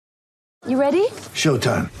You ready?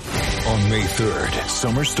 Showtime. On May 3rd,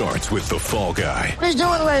 summer starts with The Fall Guy. Let's do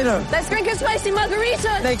it later. Let's drink a spicy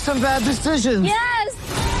margarita. Make some bad decisions.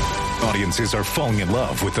 Yes! Audiences are falling in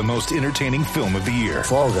love with the most entertaining film of the year.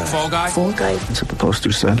 Fall Guy. Fall Guy? Fall Guy. That's what the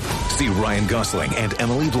poster said. See Ryan Gosling and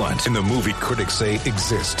Emily Blunt in the movie critics say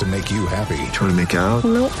exists to make you happy. Trying to make it out?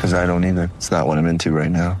 Nope. Because I don't either. It's not what I'm into right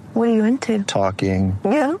now. What are you into? Talking.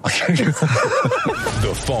 Yeah.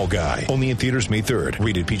 The Fall Guy. Only in theaters May 3rd.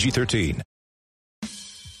 Rated PG-13.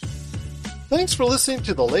 Thanks for listening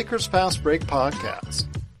to the Lakers Fast Break podcast,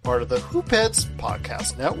 part of the Hoopheads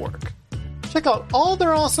Podcast Network. Check out all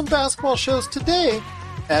their awesome basketball shows today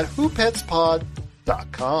at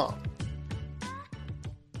hoopheadspod.com.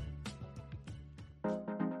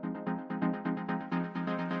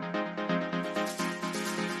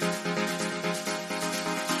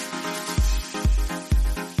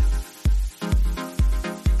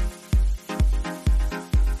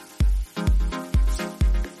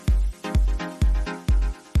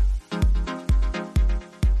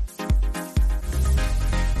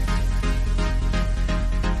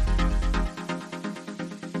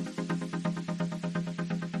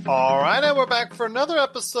 All right, and we're back for another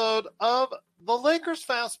episode of the Lakers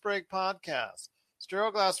Fast Break podcast.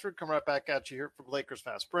 Stereo Glassford coming right back at you here from Lakers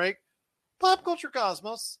Fast Break, Pop Culture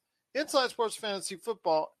Cosmos, Inside Sports Fantasy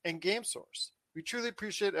Football, and Game Source. We truly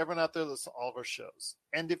appreciate everyone out there listening to all of our shows.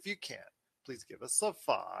 And if you can, please give us a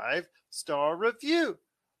 5-star review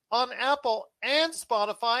on Apple and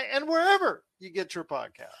Spotify and wherever you get your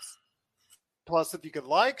podcasts. Plus, if you could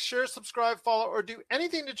like, share, subscribe, follow, or do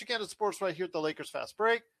anything that you can to sports right here at the Lakers Fast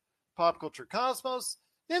Break, Pop Culture Cosmos,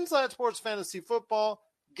 Inside Sports Fantasy Football,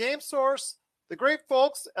 Game Source, the great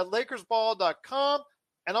folks at LakersBall.com,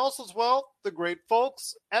 and also as well, the great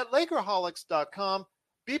folks at Lakerholics.com.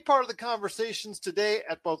 Be part of the conversations today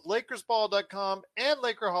at both LakersBall.com and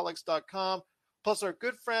Lakerholics.com, plus our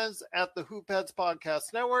good friends at the Hoopheads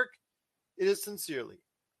Podcast Network. It is sincerely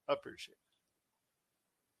appreciated.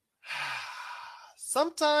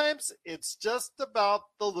 Sometimes it's just about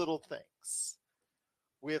the little things.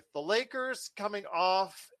 With the Lakers coming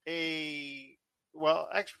off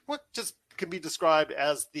what just can be described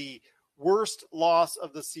as the worst loss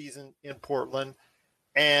of the season in Portland,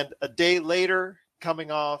 and a day later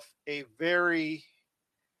coming off a very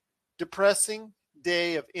depressing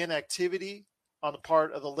day of inactivity on the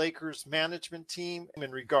part of the Lakers management team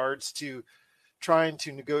in regards to trying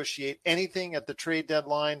to negotiate anything at the trade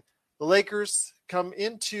deadline. The Lakers come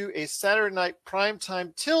into a Saturday night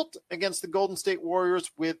primetime tilt against the Golden State Warriors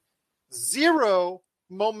with zero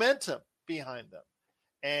momentum behind them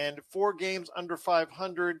and 4 games under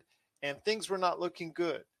 500, and things were not looking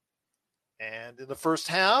good. And in the first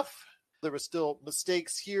half, there were still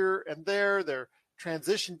mistakes here and there. Their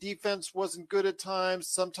transition defense wasn't good at times.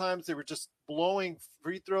 Sometimes they were just blowing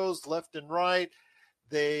free throws left and right.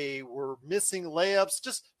 They were missing layups,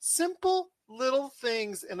 just simple little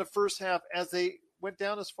things in the first half as they went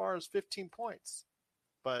down as far as 15 points.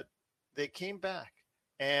 But they came back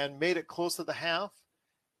and made it close to the half.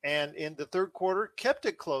 And in the third quarter, kept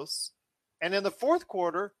it close. And in the fourth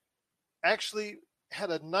quarter, actually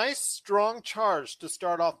had a nice, strong charge to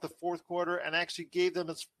start off the fourth quarter and actually gave them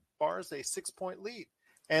as far as a 6-point lead.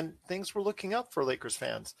 And things were looking up for Lakers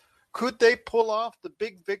fans. Could they pull off the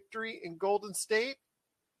big victory in Golden State?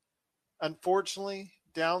 Unfortunately,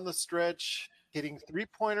 down the stretch, hitting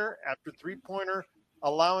three-pointer after three-pointer,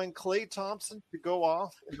 allowing Klay Thompson to go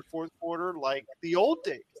off in the fourth quarter like the old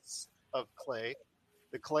days of Klay,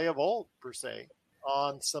 the Klay of old, per se,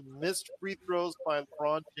 on some missed free throws by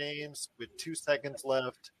LeBron James with 2 seconds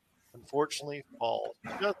left. Unfortunately, falls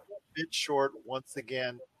just a bit short once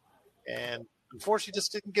again, and unfortunately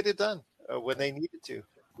just didn't get it done when they needed to.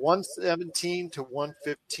 117 to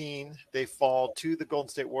 115, they fall to the Golden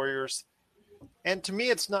State Warriors. And to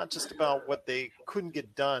me, it's not just about what they couldn't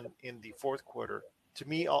get done in the fourth quarter. To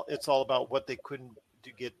me, it's all about what they couldn't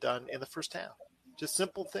get done in the first half. Just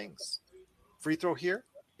simple things. Free throw here,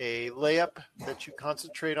 a layup that you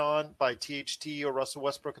concentrate on by THT or Russell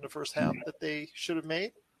Westbrook in the first half that they should have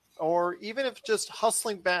made, or even if just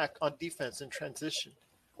hustling back on defense in transition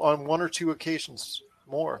on one or two occasions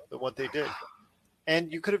more than what they did.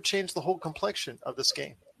 And you could have changed the whole complexion of this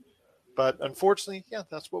game. But unfortunately,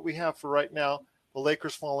 that's what we have for right now. The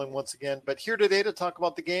Lakers falling once again. But here today to talk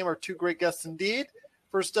about the game are two great guests indeed.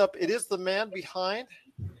 First up, it is the man behind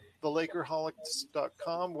the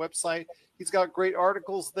Lakerholics.com website. He's got great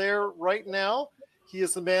articles there right now. He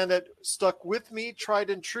is the man that stuck with me, tried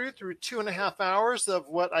and true, through 2.5 hours of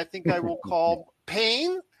what I think I will call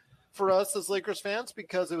pain for us as Lakers fans,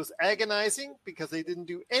 because it was agonizing, because they didn't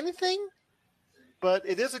do anything but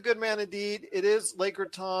it is a good man indeed. It is Laker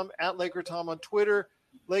Tom at Laker Tom on Twitter.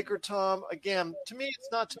 Laker Tom, again, to me, it's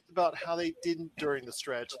not just about how they didn't during the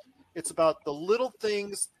stretch. It's about the little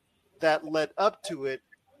things that led up to it.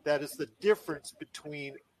 That is the difference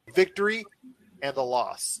between victory and a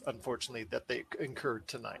loss, unfortunately, that they incurred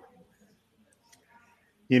tonight.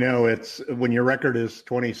 It's when your record is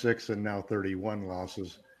 26 and now 31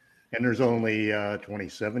 losses, and there's only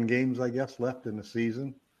 27 games, I guess, left in the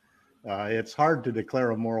season. It's hard to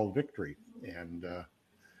declare a moral victory. And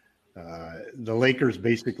the Lakers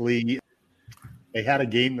basically, they had a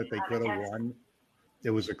game that they could have won. It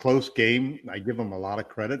was a close game. I give them a lot of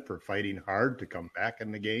credit for fighting hard to come back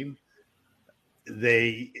in the game.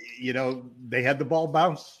 They had the ball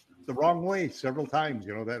bounce the wrong way several times.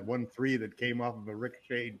 That 1-3 that came off of a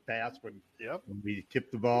ricocheted pass when we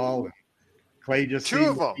tipped the ball. And Clay just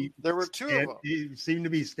there were two of them. He seemed to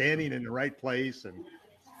be standing in the right place, and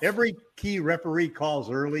every key referee calls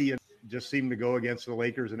early and just seemed to go against the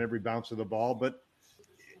Lakers in every bounce of the ball. But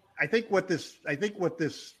I think what this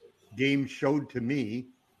game showed to me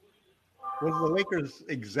was the Lakers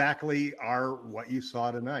exactly are what you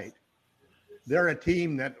saw tonight. They're a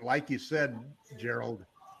team that, like you said, Gerald,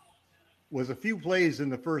 was a few plays in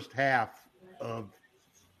the first half of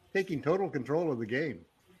taking total control of the game.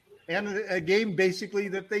 And a game basically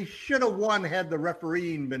that they should have won had the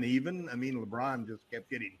refereeing been even. I mean, LeBron just kept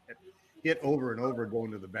getting hit over and over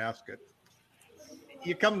going to the basket.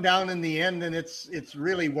 You come down in the end, and it's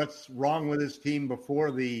really what's wrong with this team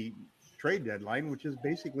before the trade deadline, which is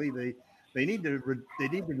basically they need to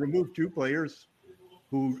remove two players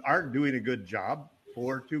who aren't doing a good job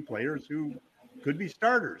for two players who could be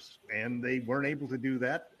starters, and they weren't able to do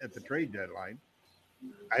that at the trade deadline.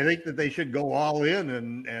 I think that they should go all in,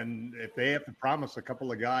 and if they have to promise a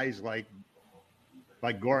couple of guys like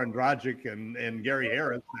Goran Dragic and Gary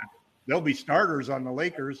Harris, that they'll be starters on the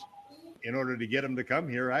Lakers in order to get them to come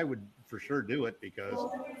here, I would for sure do it, because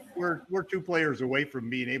we're two players away from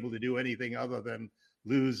being able to do anything other than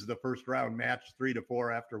lose the first round match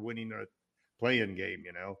 3-4 after winning a play-in game.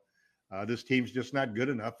 This team's just not good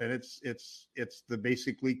enough, and it's the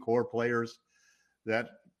basically core players that.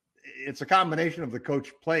 It's a combination of the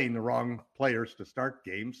coach playing the wrong players to start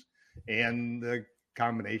games, and the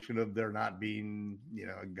combination of there not being,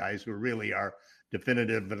 guys who really are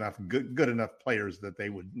definitive enough, good enough players that they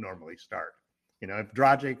would normally start. If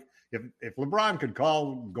Dragic, if LeBron could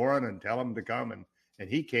call Goran and tell him to come, and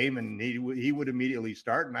he came, and he would immediately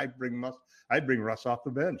start, and I'd bring Russ off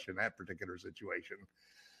the bench in that particular situation.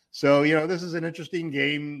 So this is an interesting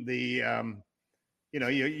game.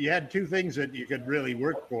 You had two things that you could really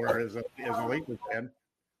work for as a Lakers fan.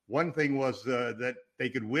 One thing was that they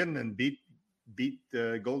could win and beat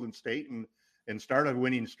Golden State and start a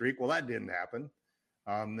winning streak. Well, that didn't happen.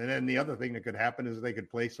 And then the other thing that could happen is they could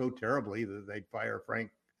play so terribly that they'd fire Frank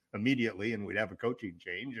immediately, and we'd have a coaching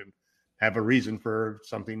change and have a reason for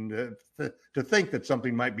something to think that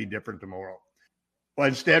something might be different tomorrow. Well,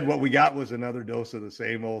 instead, what we got was another dose of the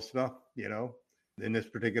same old stuff, In this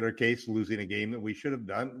particular case, losing a game that we should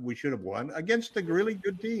have won against a really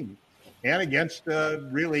good team, and against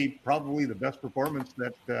really probably the best performance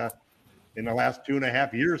that in the last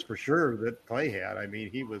 2.5 years for sure that Clay had. I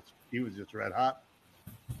mean, he was just red hot.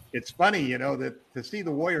 It's funny, that to see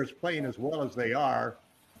the Warriors playing as well as they are,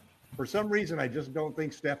 for some reason, I just don't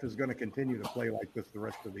think Steph is going to continue to play like this the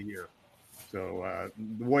rest of the year. So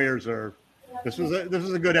the Warriors are. This was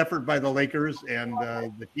a good effort by the Lakers, and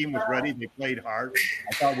the team was ready. They played hard.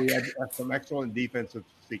 I thought we had some excellent defensive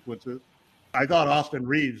sequences. I thought Austin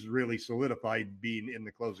Reeves really solidified being in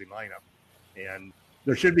the closing lineup, and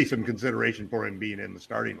there should be some consideration for him being in the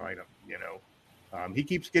starting lineup. He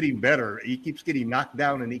keeps getting better. He keeps getting knocked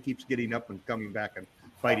down, and he keeps getting up and coming back and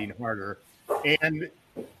fighting harder. And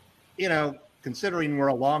considering we're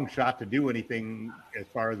a long shot to do anything as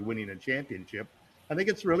far as winning a championship, I think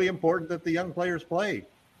it's really important that the young players play.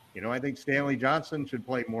 I think Stanley Johnson should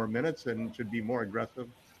play more minutes and should be more aggressive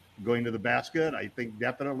going to the basket. I think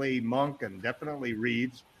definitely Monk and definitely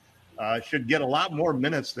Reeves should get a lot more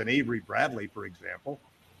minutes than Avery Bradley, for example.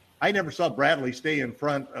 I never saw Bradley stay in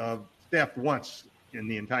front of Steph once in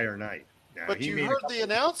the entire night. But you heard the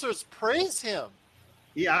announcers praise him.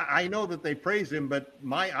 Yeah, I know that they praise him, but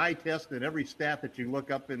my eye test and every stat that you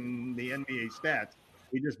look up in the NBA stats,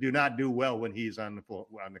 we just do not do well when he's on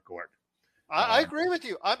the court. I agree with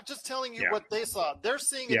you. I'm just telling you what they saw. They're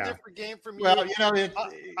seeing a different game from you. Well,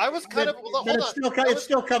 I was kind of hold on. It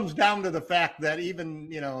still comes down to the fact that even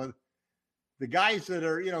the guys that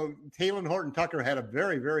are Talen Horton-Tucker had a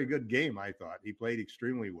very, very good game. I thought he played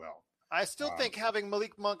extremely well. I still think having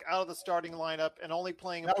Malik Monk out of the starting lineup and only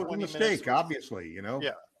playing him that was a 20 minutes. mistake, obviously, you know?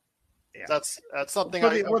 Yeah. Yeah. That's something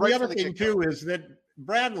Well, I the other thing, too, is that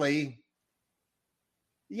Bradley,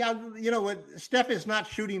 you know what? Steph is not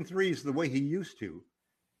shooting threes the way he used to.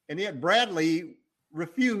 And yet Bradley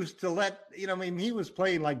refused to let, he was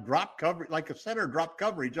playing like drop coverage, like a center drop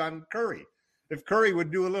coverage on Curry. If Curry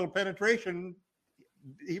would do a little penetration,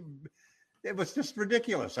 it was just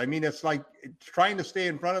ridiculous. I mean, it's like trying to stay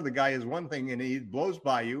in front of the guy is one thing and he blows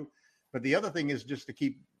by you. But the other thing is just to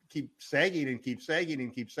keep sagging and keep sagging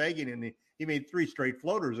and keep sagging. And he made 3 straight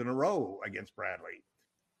floaters in a row against Bradley.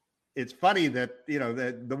 It's funny that,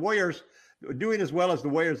 that the Warriors doing as well as the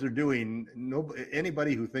Warriors are doing,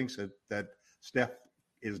 anybody who thinks that Steph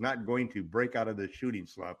is not going to break out of the shooting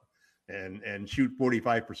slump and shoot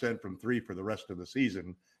 45% from 3 for the rest of the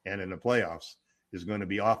season and in the playoffs is going to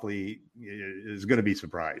be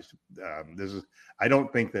surprised. I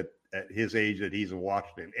don't think that at his age that he's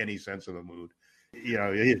washed in any sense of the mood.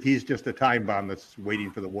 He's just a time bomb that's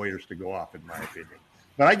waiting for the Warriors to go off, in my opinion.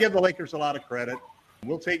 But I give the Lakers a lot of credit.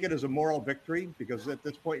 We'll take it as a moral victory because at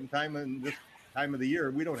this point in time, and this time of the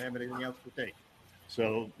year, we don't have anything else to take.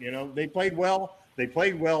 So, they played well. They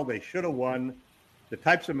should have won. The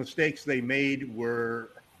types of mistakes they made were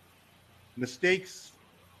mistakes,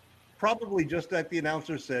 probably just like the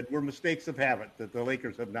announcer said, were mistakes of habit that the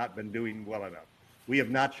Lakers have not been doing well enough. We have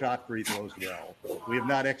not shot free throws well. We have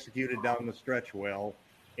not executed down the stretch well.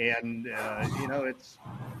 And,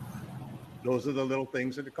 those are the little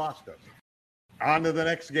things that it cost us. On to the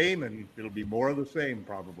next game, and it'll be more of the same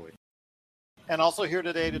probably. And also here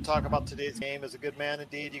today to talk about today's game is a good man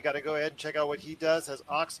indeed. You got to go ahead and check out what he does as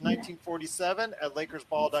Ox1947 at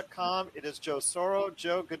LakersBall.com. It is Joe Soro.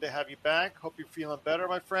 Joe, good to have you back. Hope you're feeling better,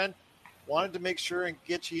 my friend. Wanted to make sure and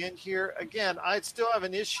get you in here. Again, I still have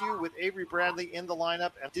an issue with Avery Bradley in the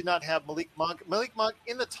lineup and did not have Malik Monk. Malik Monk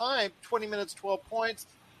in the time, 20 minutes, 12 points.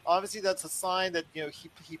 Obviously, that's a sign that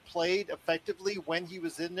he played effectively when he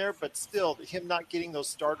was in there, but still, him not getting those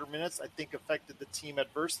starter minutes, I think, affected the team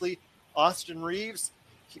adversely. Austin Reeves,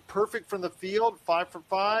 perfect from the field, 5 for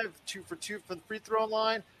 5, 2 for 2 from the free throw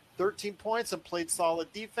line, 13 points and played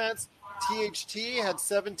solid defense. THT had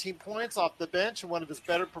 17 points off the bench and one of his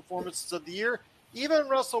better performances of the year. Even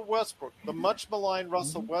Russell Westbrook, the much maligned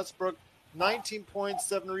Russell Westbrook, 19 points,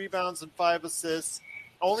 7 rebounds, and 5 assists,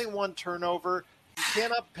 only 1 turnover. You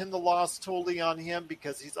cannot pin the loss totally on him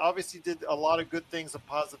because he's obviously did a lot of good things and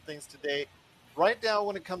positive things today. Right now,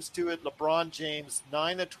 when it comes to it, LeBron James,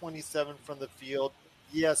 9 of 27 from the field.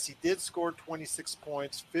 Yes, he did score 26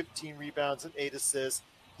 points, 15 rebounds, and 8 assists.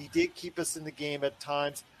 He did keep us in the game at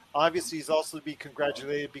times. Obviously, he's also to be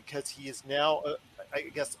congratulated because he is now, I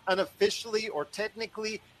guess, unofficially or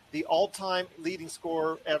technically the all-time leading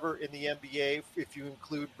scorer ever in the NBA, if you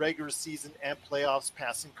include regular season and playoffs,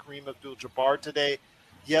 passing Kareem Abdul-Jabbar today.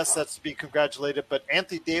 Yes, that's to be congratulated, but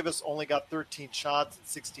Anthony Davis only got 13 shots and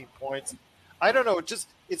 16 points. I don't know.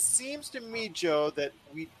 It seems to me, Joe, that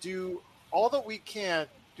we do all that we can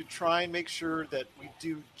to try and make sure that we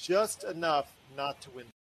do just enough not to win.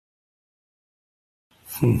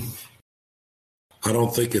 I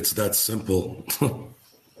don't think it's that simple.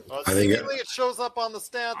 Well, seemingly it shows up on the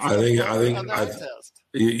stats. I think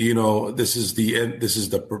this is the end. This is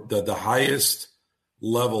the highest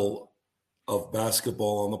level of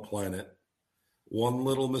basketball on the planet. One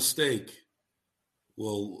little mistake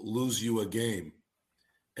will lose you a game.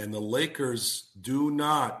 And the Lakers do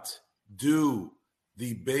not do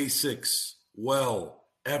the basics well,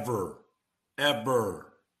 ever.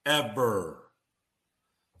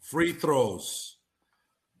 Free throws,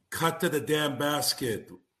 cut to the damn basket.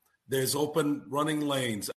 There's open running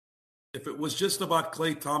lanes. If it was just about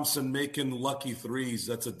Klay Thompson making lucky threes,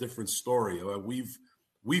 that's a different story.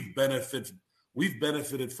 We've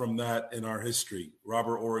benefited from that in our history,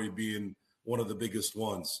 Robert Horry being one of the biggest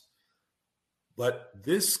ones. But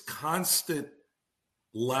this constant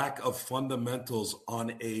lack of fundamentals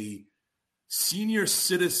on a senior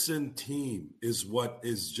citizen team is what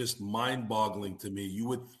is just mind-boggling to me. You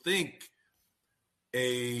would think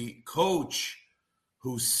a coach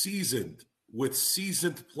who's seasoned with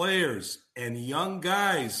seasoned players and young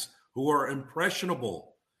guys who are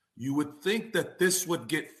impressionable, you would think that this would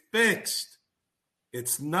get fixed.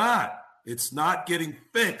 It's not. It's not getting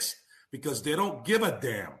fixed because they don't give a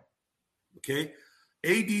damn. Okay?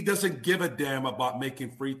 AD doesn't give a damn about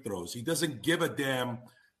making free throws. He doesn't give a damn.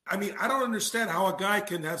 I mean, I don't understand how a guy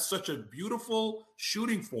can have such a beautiful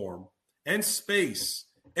shooting form and space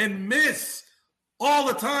and miss all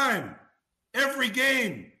the time, every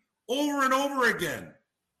game, over and over again.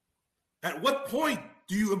 At what point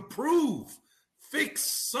do you improve? Fix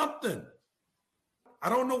something. I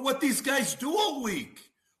don't know what these guys do all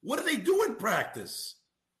week. What do they do in practice?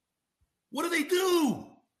 What do they do?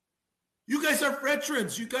 You guys are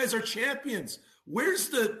veterans. You guys are champions. Where's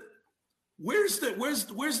the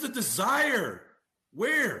desire?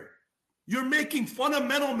 Where? You're making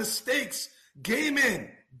fundamental mistakes. Game in,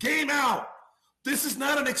 game out. This is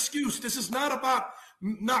not an excuse. This is not about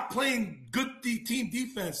not playing good team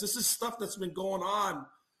defense. This is stuff that's been going on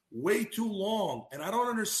way too long. And I don't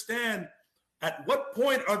understand at what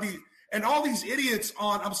point are all these idiots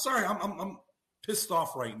on, I'm sorry, I'm pissed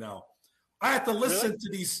off right now. I had to listen to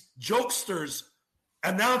these jokesters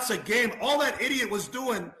announce a game. All that idiot was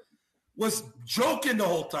doing was joking the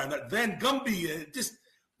whole time. That Van Gumby, just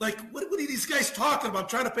like, what are these guys talking about? I'm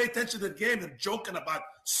trying to pay attention to the game and joking about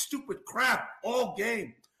stupid crap all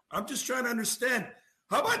game. I'm just trying to understand.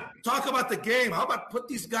 How about talk about the game? How about put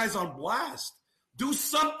these guys on blast? Do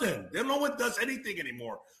something. No one does anything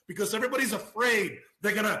anymore because everybody's afraid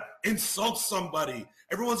they're going to insult somebody.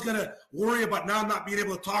 Everyone's going to worry about now not being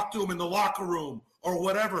able to talk to them in the locker room or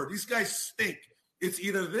whatever. These guys stink. It's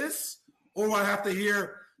either this or I have to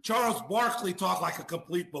hear Charles Barkley talk like a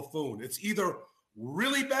complete buffoon. It's either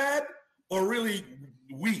really bad or really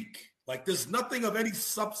weak. Like there's nothing of any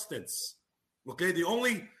substance. Okay, the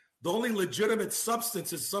only legitimate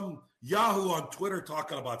substance is some Yahoo on Twitter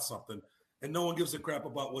talking about something, and no one gives a crap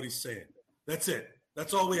about what he's saying. That's it.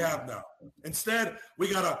 That's all we have now. Instead,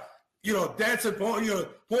 we got a dancing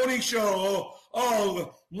pony show.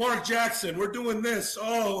 Oh, Mark Jackson, we're doing this.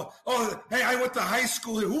 Oh, hey, I went to high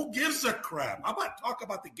school here. Who gives a crap? How about talk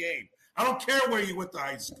about the game? I don't care where you went to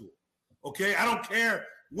high school. Okay, I don't care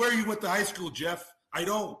where you went to high school, Jeff. I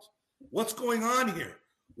don't. What's going on here?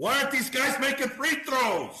 Why aren't these guys making free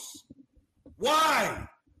throws? Why?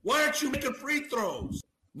 Why aren't you making free throws?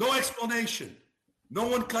 No explanation. No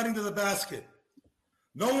one cutting to the basket.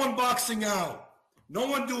 No one boxing out. No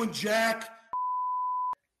one doing jack.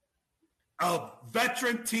 A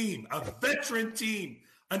veteran team,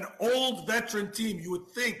 an old veteran team. You would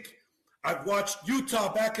think. I've watched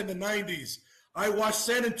Utah back in the 90s. I watched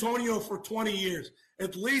San Antonio for 20 years.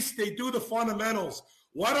 At least they do the fundamentals.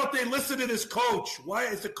 Why don't they listen to this coach? Why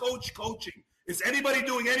is the coach coaching? Is anybody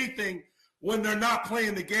doing anything when they're not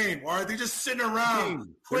playing the game? Or are they just sitting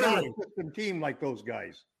around? They're not a system team like those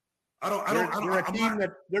guys.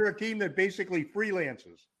 They're a team that basically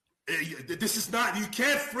freelances. This is not, you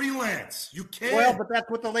can't freelance. You can't. Well, but that's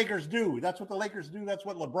what the Lakers do. That's what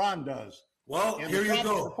LeBron does. Well, and here you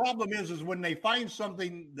go. The problem is when they find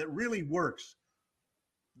something that really works.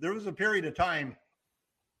 There was a period of time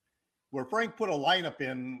where Frank put a lineup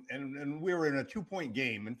in, and we were in a 2-point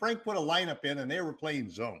game, and Frank put a lineup in, and they were playing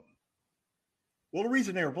zone. Well, the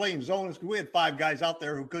reason they were playing zone is because we had 5 guys out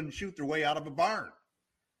there who couldn't shoot their way out of a barn.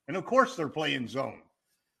 And, of course, they're playing zone.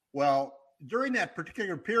 Well, during that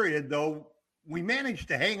particular period, though, we managed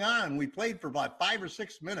to hang on. We played for about 5 or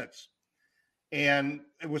 6 minutes, and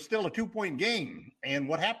it was still a 2-point game. And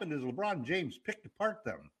what happened is LeBron James picked apart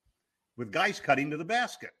them with guys cutting to the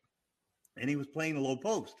basket, and he was playing a low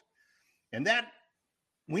post. And that,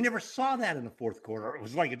 we never saw that in the fourth quarter. It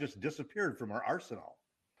was like it just disappeared from our arsenal.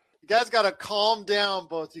 You guys got to calm down,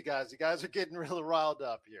 both you guys. You guys are getting really riled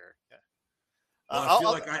up here. Yeah.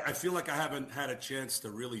 Well, I feel like I haven't had a chance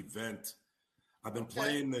to really vent. I've been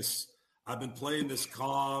playing this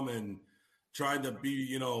calm and trying to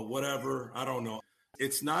be, whatever. I don't know.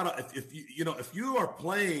 It's not if you are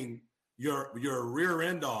playing your rear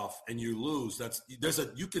end off and you lose,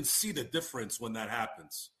 you can see the difference when that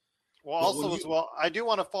happens. Well, also I do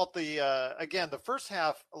want to fault the first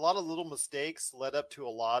half, a lot of little mistakes led up to a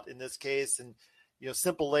lot in this case. And,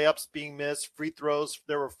 simple layups being missed, free throws.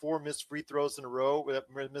 There were 4 missed free throws in a row that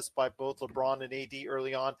were missed by both LeBron and AD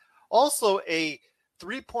early on. Also a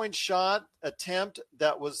 3-point shot attempt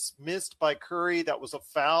that was missed by Curry. That was a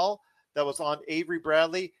foul that was on Avery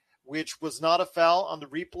Bradley, which was not a foul on the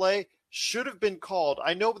replay. Should have been called.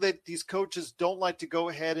 I know that these coaches don't like to go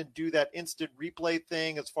ahead and do that instant replay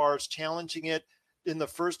thing as far as challenging it in the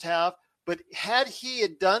first half. But had he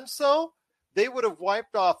had done so, they would have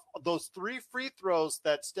wiped off those 3 free throws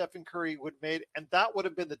that Stephen Curry would have made, and that would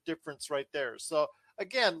have been the difference right there. So,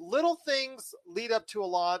 again, little things lead up to a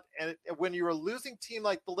lot. And when you're a losing team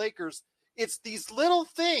like the Lakers, it's these little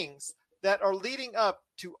things that are leading up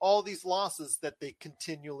to all these losses that they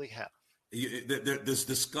continually have. This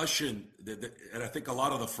discussion, and I think a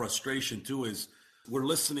lot of the frustration too is we're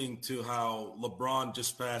listening to how LeBron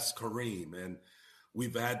just passed Kareem, and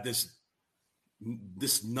we've had this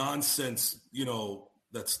nonsense,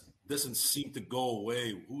 that doesn't seem to go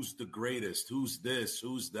away. Who's the greatest? Who's this?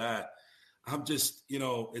 Who's that? I'm just,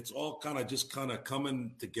 it's all kind of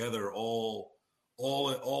coming together all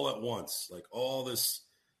at once. Like all this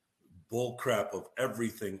bull crap of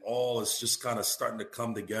everything, all is just kind of starting to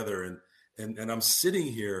come together. And I'm sitting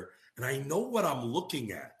here and I know what I'm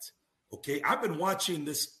looking at. Okay. I've been watching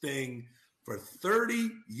this thing for 30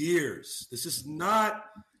 years. This is not,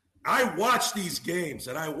 I watch these games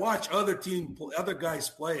and I watch other guys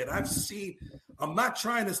play, and I'm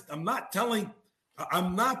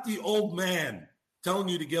not the old man telling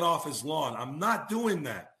you to get off his lawn. I'm not doing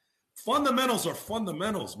that. Fundamentals are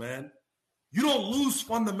fundamentals, man. You don't lose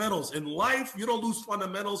fundamentals in life. You don't lose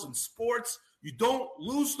fundamentals in sports. You don't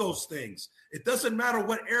lose those things. It doesn't matter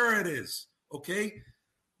what era it is, okay?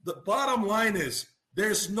 The bottom line is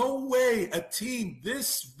there's no way a team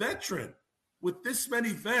this veteran with this many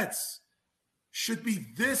vets should be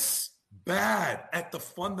this bad at the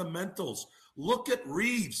fundamentals. Look at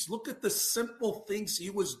Reeves. Look at the simple things he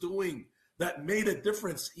was doing that made a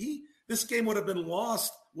difference. This game would have been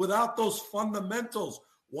lost without those fundamentals.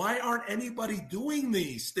 Why aren't anybody doing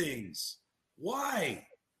these things? Why?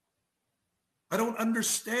 I don't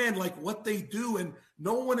understand what they do, and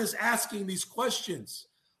no one is asking these questions.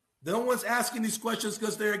 No one's asking these questions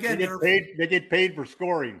because they get paid for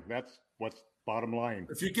scoring. That's what's bottom line.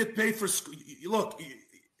 If you get paid for look,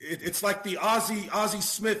 it's like the Ozzie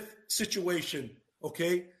Smith situation.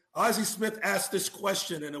 Okay, Ozzie Smith asked this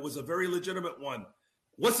question, and it was a very legitimate one.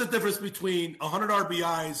 What's the difference between 100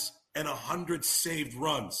 RBIs and 100 saved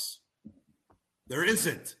runs? There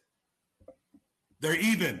isn't. They're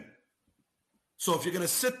even. So if you're going to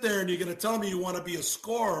sit there and you're going to tell me you want to be a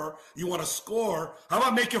scorer, you want to score, how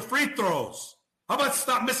about make your free throws? How about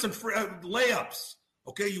stop missing layups?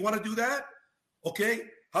 Okay, you want to do that? Okay,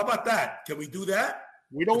 how about that? Can we do that?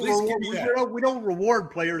 We don't reward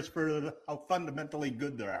players for how fundamentally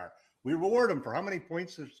good they are. We reward them for how many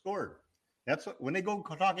points they've scored. That's when they go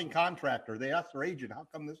talking contract or they ask their agent, how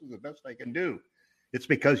come this is the best I can do? It's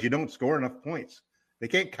because you don't score enough points. They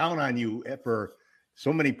can't count on you for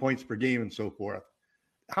so many points per game and so forth.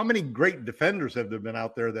 How many great defenders have there been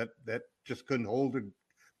out there that just couldn't hold and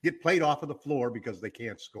get played off of the floor because they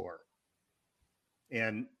can't score?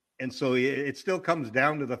 And so it still comes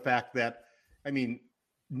down to the fact that,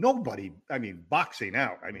 boxing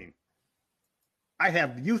out. I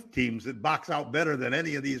have youth teams that box out better than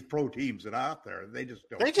any of these pro teams that are out there. They just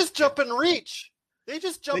don't. They just jump and reach.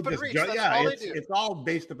 That's all they do. It's all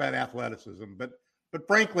based upon athleticism. But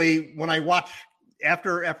frankly, when I watch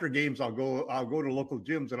after games, I'll go to local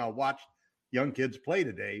gyms and I'll watch young kids play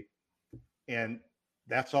today, and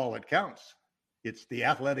that's all that counts. It's the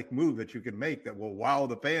athletic move that you can make that will wow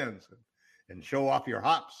the fans and show off your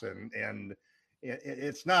hops, and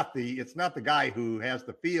it's not the guy who has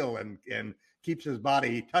the feel and keeps his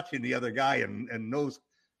body touching the other guy and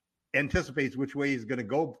anticipates which way he's going to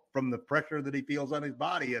go from the pressure that he feels on his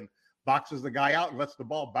body and boxes the guy out and lets the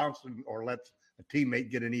ball bounce or lets a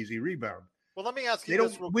teammate get an easy rebound. Well, let me ask you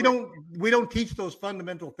this real quick. We don't teach those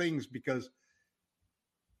fundamental things because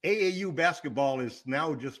AAU basketball is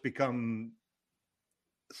now just become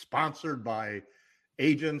sponsored by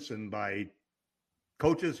agents and by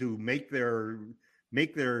coaches who make their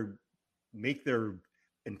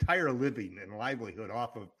entire living and livelihood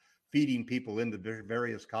off of feeding people into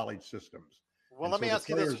various college systems. Well, let me ask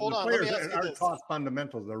you this. Hold on. Let me ask you this. Aren't taught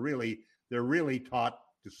fundamentals. They're really taught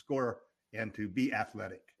to score and to be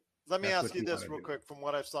athletic. Let me ask you this real quick. From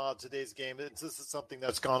what I saw in today's game, this is something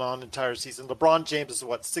that's gone on entire season. LeBron James is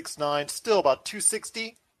 6'9", still about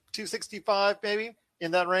 260, 265 maybe,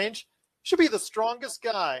 in that range. Should be the strongest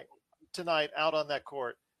guy tonight out on that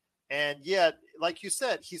court. And yet, like you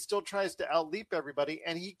said, he still tries to outleap everybody,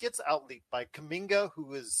 and he gets outleaped by Kuminga,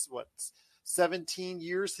 who is 17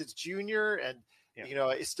 years his junior, and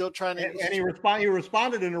is still trying to. And he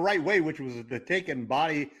responded in the right way, which was to take and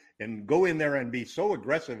body and go in there and be so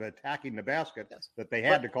aggressive attacking the basket that they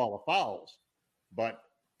had to call the fouls. But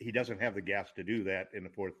he doesn't have the gas to do that in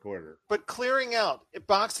the fourth quarter. But clearing out,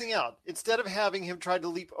 boxing out, instead of having him try to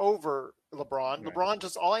leap over LeBron, right. LeBron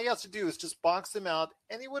just all he has to do is just box him out,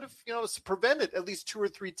 and he would have, prevented at least 2 or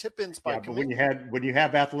 3 tip-ins by. But when you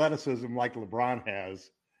have athleticism like LeBron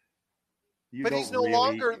has, but he's no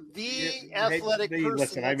longer the athletic person.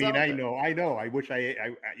 Listen, I know. I wish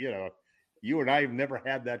you and I have never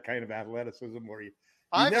had that kind of athleticism where you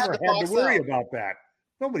never had to worry about that.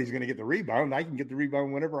 Nobody's going to get the rebound. I can get the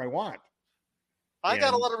rebound whenever I want. I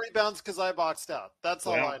got a lot of rebounds because I boxed out. That's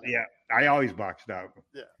all I know. Yeah, I always boxed out.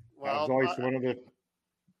 Yeah, I was always one of the.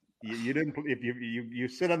 You didn't. If you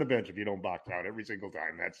sit on the bench if you don't box out every single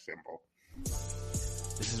time. That's simple.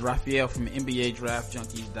 This is Raphael from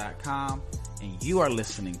NBADraftJunkies.com, and you are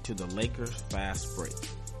listening to the Lakers Fast Break.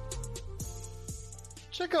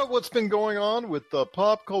 Check out what's been going on with the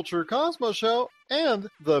Pop Culture Cosmos Show and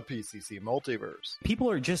the PCC Multiverse.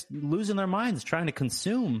 People are just losing their minds trying to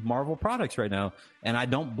consume Marvel products right now, and I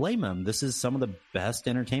don't blame them. This is some of the best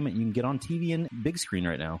entertainment you can get on TV and big screen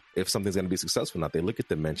right now. If something's going to be successful or not, they look at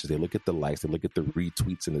the mentions, they look at the likes, they look at the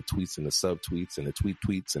retweets and the tweets and the subtweets and the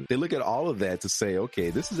tweets, and they look at all of that to say, okay,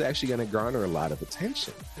 this is actually going to garner a lot of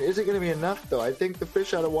attention. Is it going to be enough, though? I think the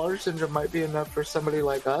fish out of water syndrome might be enough for somebody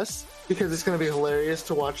like us, because it's going to be hilarious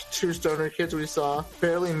to watch two stoner kids we saw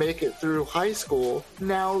barely make it through high school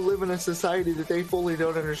now live in a society that they fully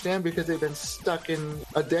don't understand because they've been stuck in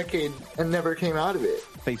a decade and never came out of it.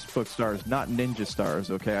 Facebook stars, not ninja stars,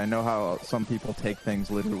 okay? I know how some people take things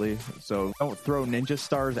literally, so don't throw ninja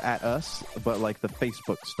stars at us, but like the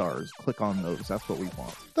Facebook stars. Click on those. That's what we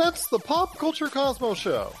want. That's the Pop Culture Cosmos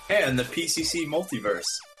Show. And the PCC Multiverse.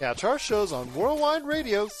 Catch our shows on Worldwide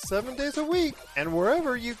Radio 7 days a week and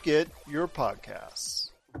wherever you get your podcasts.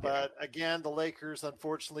 But again, the Lakers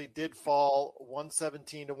unfortunately did fall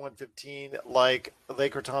 117 to 115. Like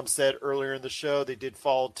Laker Tom said earlier in the show, they did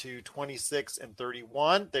fall to 26 and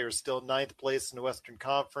 31. They are still ninth place in the Western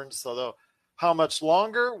Conference. Although how much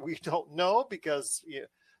longer, we don't know, because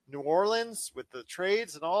New Orleans with the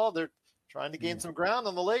trades and all, they're trying to gain some ground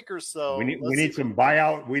on the Lakers. So we need some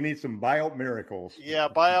buyout. We need some buyout miracles. Yeah,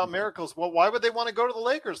 buyout miracles. Well, why would they want to go to the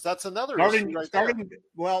Lakers? That's another issue right there.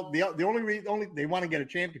 Well, the only they want to get a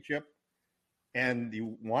championship, and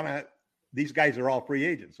these guys are all free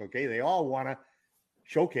agents. Okay, they all want to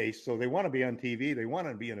showcase, so they want to be on TV. They want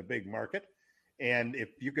to be in a big market, and if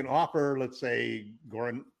you can offer, let's say,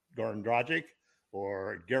 Goran Dragic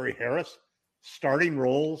or Gary Harris starting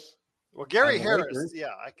roles. Well, Gary Harris, Lakers,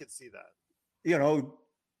 yeah, I could see that.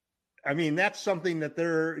 I mean, that's something that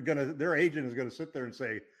their agent is gonna sit there and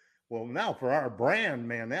say, well, now for our brand,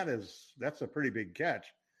 man, that's a pretty big catch,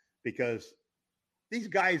 because these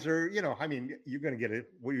guys are, I mean, you're gonna get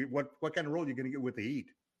it. What kind of role are you gonna get with the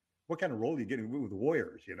Heat? What kind of role are you getting with the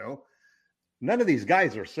Warriors? None of these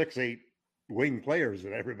guys are 6'8" wing players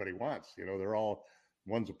that everybody wants. They're all,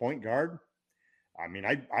 one's a point guard. I mean,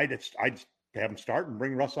 I'd have him start and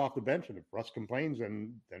bring Russ off the bench, and if Russ complains,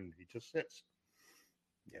 then he just sits.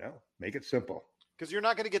 Make it simple. Because you're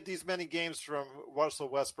not going to get these many games from Russell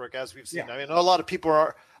Westbrook, as we've seen. Yeah. I mean, a lot of people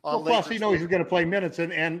are on. Plus, he knows he's going to play minutes,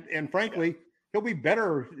 and frankly, he'll be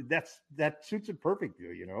better. That suits it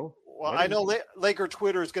perfectly. Well, I know Laker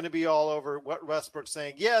Twitter is going to be all over what Westbrook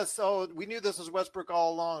saying. Yes, we knew this was Westbrook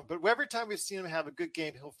all along, but every time we've seen him have a good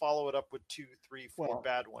game, he'll follow it up with 2, 3, 4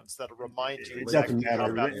 bad ones that'll remind you exactly how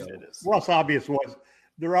bad it is. Russ obvious was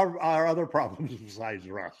there are other problems besides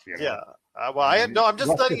Russ. Yeah. I'm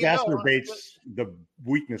just letting you know. Exacerbates the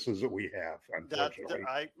weaknesses that we have. Unfortunately,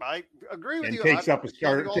 I agree with you. Takes up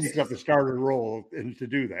the starter role, and to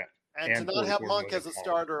do that. And to not have Monk as a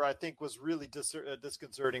starter, I think, was really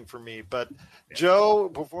disconcerting for me. But, Joe,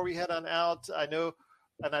 before we head on out, I know,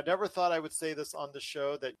 and I never thought I would say this on the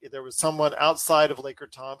show, that there was someone outside of Laker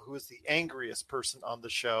Tom who is the angriest person on the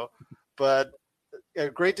show. But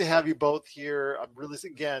great to have you both here. I'm really,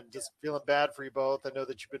 again, just feeling bad for you both. I know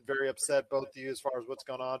that you've been very upset, both of you, as far as what's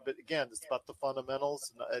going on. But, again, it's about the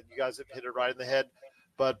fundamentals, and you guys have hit it right in the head.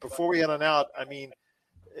 But before we head on out, I mean,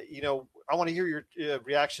 I want to hear your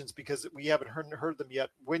reactions, because we haven't heard them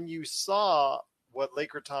yet. When you saw what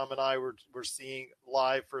Laker Tom and I were seeing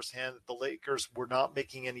live firsthand, that the Lakers were not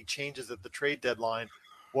making any changes at the trade deadline,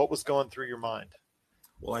 what was going through your mind?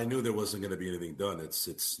 Well, I knew there wasn't going to be anything done.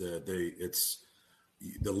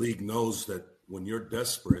 The league knows that when you're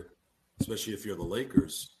desperate, especially if you're the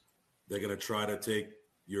Lakers, they're going to try to take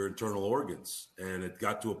your internal organs. And it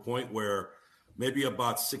got to a point where maybe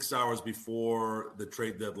about 6 hours before the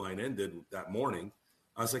trade deadline ended that morning,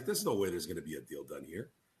 I was like, there's no way there's going to be a deal done here,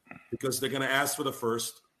 because they're going to ask for the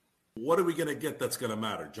first. What are we going to get that's going to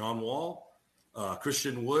matter? John Wall,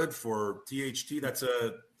 Christian Wood for THT. That's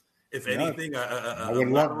if anything, I would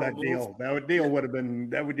love that deal. That deal would have been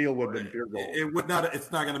pure gold. It would not.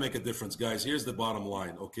 It's not going to make a difference, guys. Here's the bottom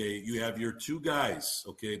line. Okay, you have your two guys.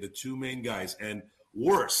 Okay, the two main guys, and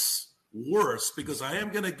worse, because I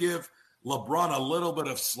am going to give LeBron a little bit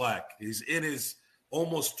of slack. He's in his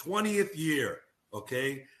almost 20th year,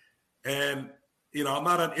 okay? And, I'm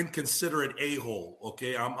not an inconsiderate a-hole,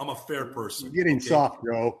 okay? I'm a fair person. You're getting soft,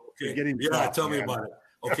 Joe. Okay. You're getting soft, tell me about it.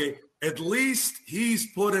 Okay, at least he's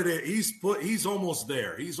put it in. He's almost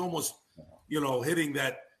there. He's almost, hitting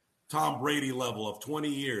that Tom Brady level of 20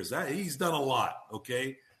 years. He's done a lot,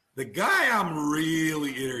 okay? The guy I'm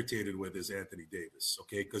really irritated with is Anthony Davis,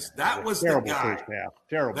 okay? Because that was the guy.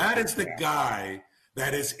 Terrible. That is the guy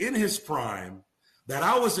that is in his prime, that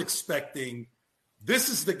I was expecting, this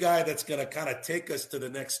is the guy that's going to kind of take us to the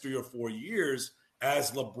next 3 or 4 years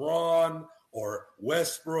as LeBron or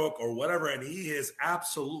Westbrook or whatever. And he has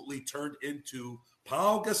absolutely turned into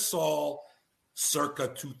Pau Gasol circa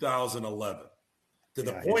 2011 to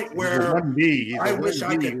the point where I wish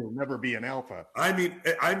I could. Will never be an alpha. I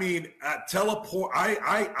mean, teleport.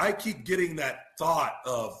 I keep getting that thought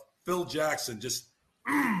of Phil Jackson just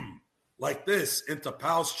like this into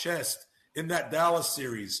Pau's chest in that Dallas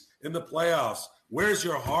series, in the playoffs. Where's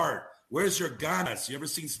your heart? Where's your ganas? You ever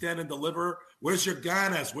seen Stand and Deliver? Where's your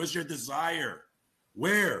ganas? Where's your desire?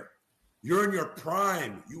 Where? You're in your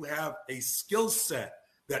prime. You have a skill set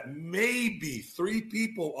that maybe 3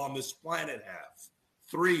 people on this planet have.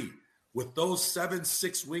 3 with those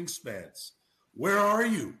 7'6" wingspans. Where are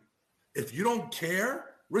you? If you don't care,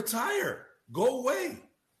 retire. Go away.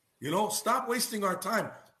 Stop wasting our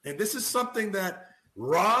time. And this is something that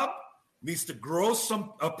Rob needs to grow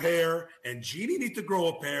a pair, and Jeannie needs to grow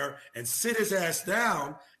a pair and sit his ass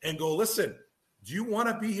down and go, listen, do you want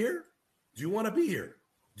to be here? Do you want to be here?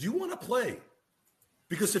 Do you want to play?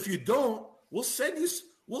 Because if you don't, we'll send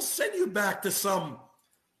you back to some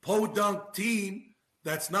podunk team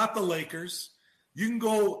that's not the Lakers. You can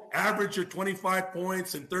go average your 25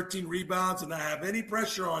 points and 13 rebounds and not have any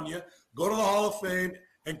pressure on you. Go to the Hall of Fame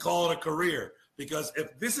and call it a career. Because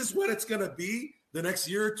if this is what it's going to be the next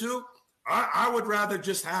year or two, I would rather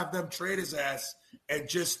just have them trade his ass and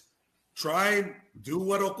just try and do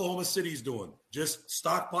what Oklahoma City's doing. Just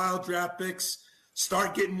stockpile draft picks,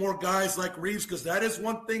 start getting more guys like Reeves, because that is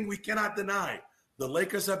one thing we cannot deny. The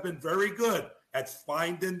Lakers have been very good at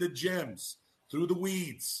finding the gems through the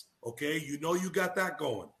weeds, okay? You got that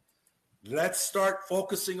going. Let's start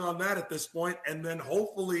focusing on that at this point, and then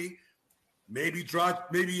hopefully maybe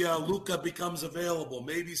Luka becomes available.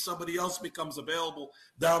 Maybe somebody else becomes available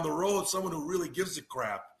down the road, someone who really gives a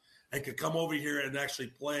crap and can come over here and actually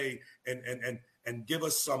play and give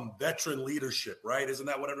us some veteran leadership, right? Isn't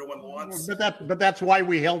that what everyone wants? But that's why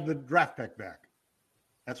we held the draft pick back.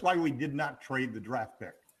 That's why we did not trade the draft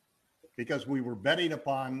pick, because we were betting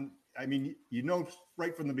upon,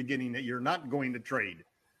 right from the beginning that you're not going to trade.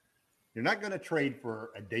 You're not going to trade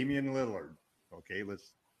for a Damian Lillard. Okay,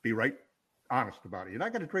 let's be honest about it. You're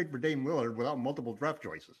not going to trade for Dame Lillard without multiple draft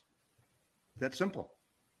choices. That's simple.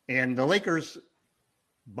 And the Lakers,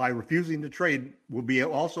 by refusing to trade, will be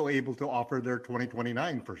also able to offer their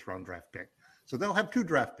 2029 first-round draft pick. So they'll have 2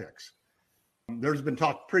 draft picks. There's been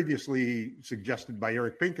talk previously suggested by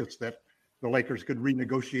Eric Pincus that the Lakers could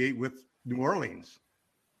renegotiate with New Orleans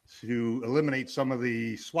to eliminate some of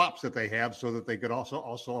the swaps that they have so that they could also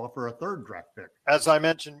offer a 3rd draft pick. As I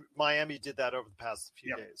mentioned, Miami did that over the past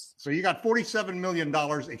few days. So you got $47 million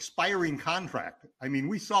expiring contract.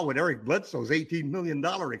 We saw what Eric Bledsoe's $18 million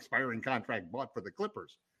expiring contract bought for the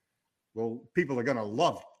Clippers. Well, people are going to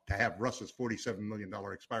love to have Russ's $47 million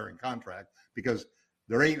expiring contract because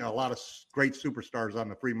there ain't a lot of great superstars on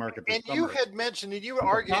the free market this summer. You had mentioned, and you were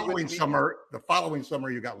arguing the following summer,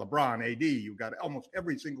 you got LeBron, AD, you got almost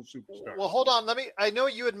every single superstar. Well, hold on. I know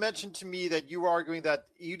you had mentioned to me that you were arguing that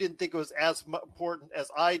you didn't think it was as important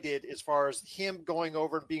as I did as far as him going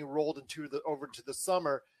over and being rolled over to the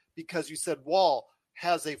summer, because you said Wall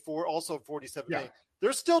has also 47 million.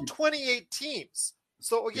 There's still 28 teams.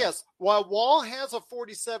 So yes, while Wall has a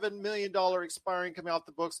 $47 million expiring coming out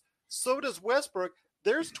the books, so does Westbrook.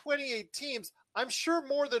 There's 28 teams. I'm sure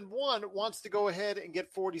more than one wants to go ahead and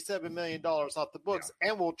get $47 million off the books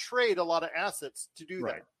and will trade a lot of assets to do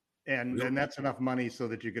that. And that's enough money so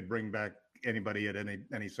that you could bring back anybody at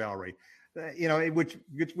any salary,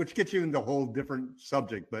 which gets you into a whole different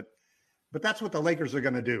subject. But that's what the Lakers are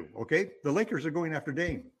going to do. Okay. The Lakers are going after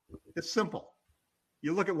Dame. It's simple.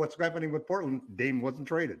 You look at what's happening with Portland. Dame wasn't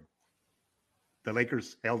traded. The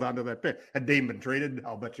Lakers held on to that pick. Had Dame been traded,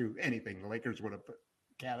 I'll bet you anything the Lakers would have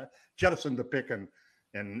jettisoned the pick,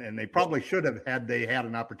 and they probably should have had they had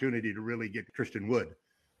an opportunity to really get Christian Wood.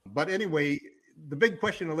 But anyway, the big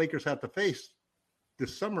question the Lakers have to face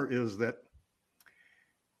this summer is that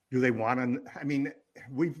do they want to?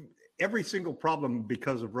 Every single problem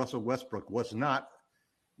because of Russell Westbrook was not.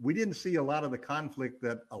 We didn't see a lot of the conflict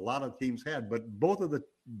that a lot of teams had, but both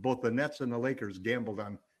the Nets and the Lakers gambled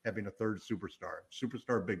on having a 3rd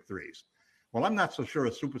superstar big threes. Well, I'm not so sure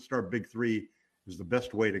a superstar big 3 is the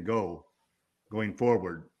best way to go going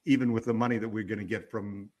forward, even with the money that we're going to get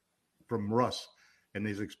from Russ and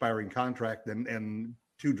his expiring contract and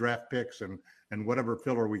 2 draft picks and whatever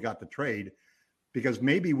filler we got to trade, because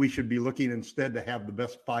maybe we should be looking instead to have the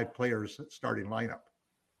best 5 players starting lineup.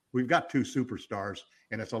 We've got 2 superstars,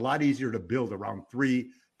 and it's a lot easier to build around 3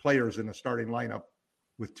 players in a starting lineup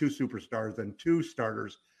with 2 superstars than 2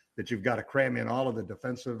 starters that you've got to cram in all of the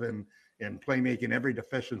defensive and playmaking, every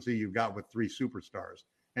deficiency you've got with 3 superstars.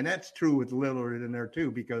 And that's true with Lillard in there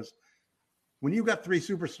too, because when you've got 3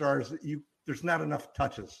 superstars, there's not enough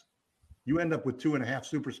touches. You end up with 2.5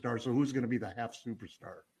 superstars. So who's going to be the half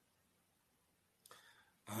superstar?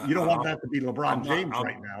 You don't want that to be LeBron James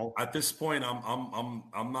right now. At this point,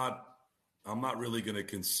 I'm not really going to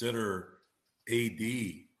consider AD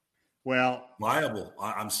viable.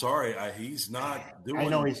 I'm sorry, he's not doing. I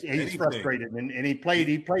know he's frustrated, and he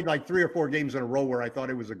played like 3 or 4 games in a row where I thought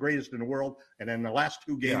he was the greatest in the world, and then the last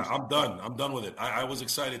 2 games. Yeah, I'm done with it. I was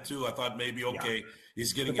excited too. I thought maybe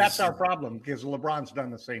he's getting. But that's our problem because LeBron's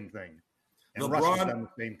done the same thing, and Russ has done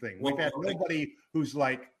the same thing. We've had nobody who's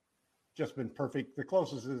like just been perfect. The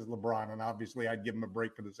closest is LeBron, and obviously I'd give him a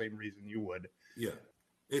break for the same reason you would. Yeah,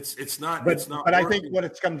 it's not. But, it's not. But I think what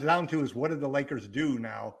it comes down to is what did the Lakers do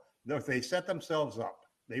now? If they set themselves up,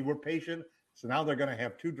 they were patient, so now they're going to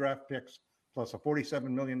have 2 draft picks plus a $47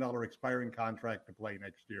 million expiring contract to play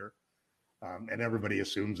next year, and everybody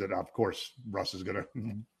assumes that, of course, Russ is going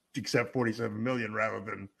to accept $47 million rather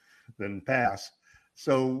than pass.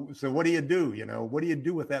 So what do you do? What do you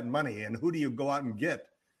do with that money, and who do you go out and get?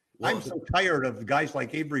 Well, I'm so tired of guys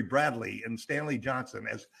like Avery Bradley and Stanley Johnson,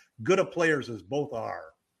 as good of players as both are.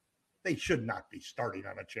 They should not be starting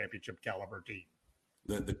on a championship caliber team.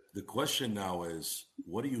 The question now is,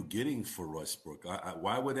 what are you getting for Westbrook?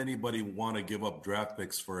 Why would anybody want to give up draft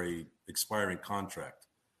picks for a expiring contract?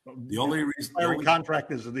 The only reason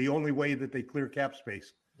contract is the only way that they clear cap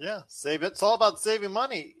space. Yeah, save it. It's all about saving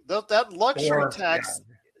money. That luxury tax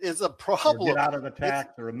is a problem. Or get out of the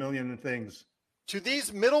tax or a million things. To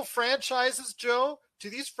these middle franchises, Joe, to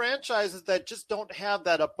these franchises that just don't have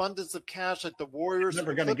that abundance of cash like the Warriors. You're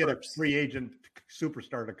never going to get a free agent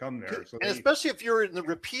superstar to come there. So especially if you're in the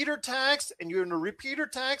repeater tax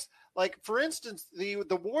like for instance,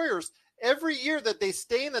 the Warriors, every year that they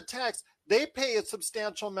stay in the tax, they pay a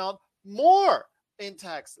substantial amount more in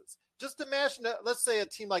taxes. Just imagine, let's say a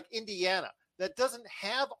team like Indiana that doesn't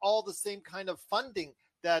have all the same kind of funding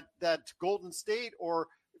that Golden State or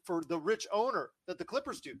for the rich owner that the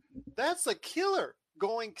Clippers do. That's a killer,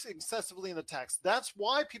 going excessively in the tax. That's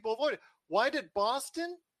why people avoid it. Why did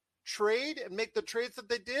Boston trade and make the trades that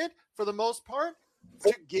they did for the most part?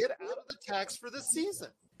 To get out of the tax for this season.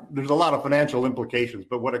 There's a lot of financial implications,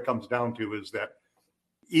 but what it comes down to is that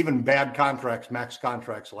even bad contracts, max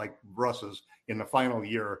contracts like Russ's in the final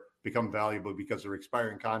year become valuable because they're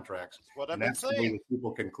expiring contracts. That's what I've and been that's saying. The way that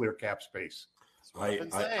people can clear cap space. I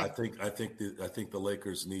think the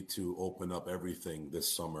Lakers need to open up everything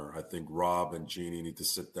this summer. I think Rob and Jeannie need to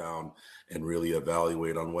sit down and really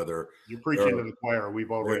evaluate on whether you're preaching to the choir. We've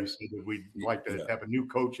already said that we'd like to have a new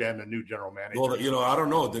coach and a new general manager. Well, I don't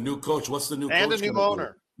know the new coach. What's the new coach? And a new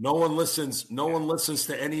owner. No one listens. No one listens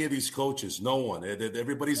to any of these coaches. No one.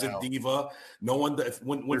 Everybody's a diva. No one.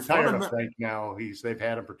 When they're tired of Frank now, they've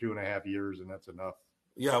had him for 2.5 years, and that's enough.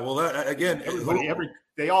 Yeah. Well, again,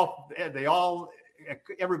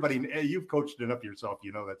 everybody, you've coached enough yourself.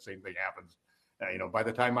 You know that same thing happens. By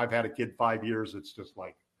the time I've had a kid 5 years, it's just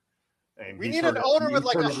like we need an owner with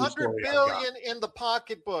like $100 billion in the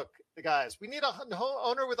pocketbook, guys. We need a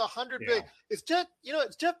owner with $100 billion. Is Jeff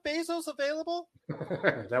Bezos available?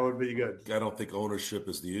 That would be good. I don't think ownership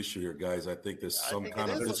is the issue here, guys. I think there's some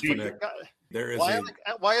kind of disconnect.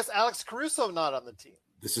 Why is Alex Caruso not on the team?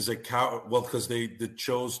 This is because they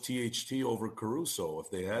chose THT over Caruso.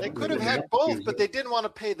 If they had, they could have had both, but they didn't want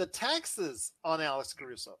to pay the taxes on Alex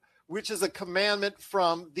Caruso, which is a commandment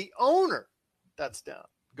from the owner. That's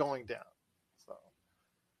going down. So,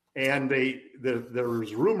 and there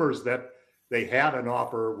was rumors that they had an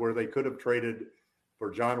offer where they could have traded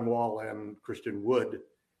for John Wall and Christian Wood,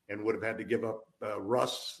 and would have had to give up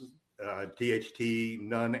Russ, THT,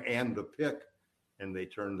 Nunn, and the pick. And they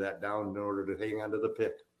turned that down in order to hang on to the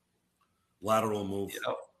pick. Lateral move.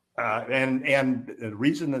 And the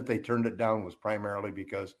reason that they turned it down was primarily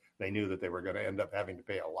because they knew that they were going to end up having to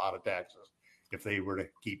pay a lot of taxes if they were to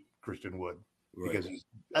keep Christian Wood. Right. Because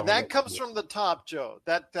and that comes from the top, Joe.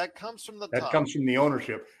 That comes from the top. That comes from the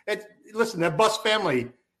ownership. And listen, that Buss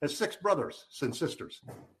family has 6 brothers and sisters.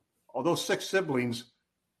 All those 6 siblings,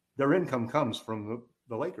 their income comes from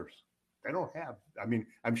the Lakers. They don't have. I mean,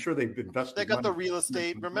 I'm sure they've invested. They got the real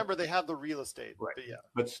estate. Remember, they have the real estate. Right. But,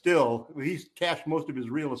 but still, he's cashed most of his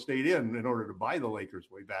real estate in order to buy the Lakers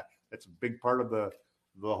way back. That's a big part of the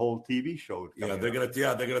whole TV show. Yeah, they're gonna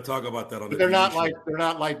talk about that on. But they're not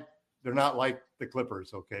like the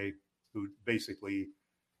Clippers, okay? Who basically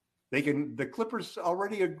the Clippers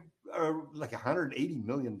already like $180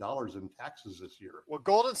 million in taxes this year. Well,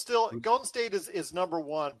 Golden State is number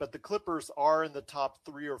one, but the Clippers are in the top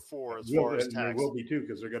 3 or 4 as far as tax. They will be too,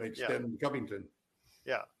 because they're going to extend Covington.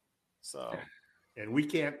 Yeah. So, and we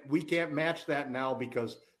can't match that now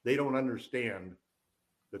because they don't understand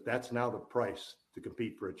that that's now the price to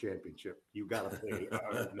compete for a championship. You got to pay.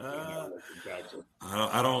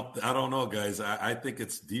 I don't know, guys. I think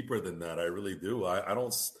it's deeper than that. I really do. I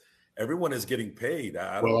don't. Everyone is getting paid.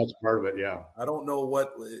 Well, that's part of it. Yeah. I don't know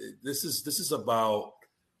what this is. This is about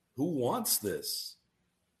who wants this.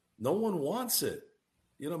 No one wants it.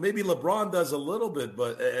 Maybe LeBron does a little bit,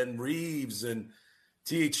 and Reeves and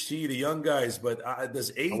THT, the young guys. But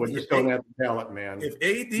does AD? We just don't have the talent, man. If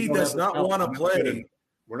AD does not want to play,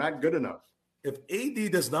 we're not good enough. If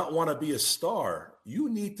AD does not want to be a star, you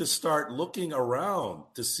need to start looking around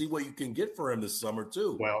to see what you can get for him this summer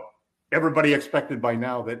too. Well, everybody expected by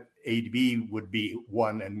now that AD would be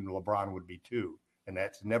 1 and LeBron would be 2, and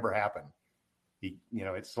that's never happened.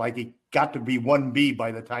 It's like he got to be 1B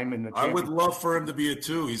by the time in the I would love for him to be a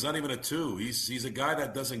 2. He's not even a 2. He's a guy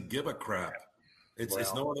that doesn't give a crap.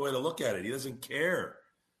 It's no other way to look at it. He doesn't care.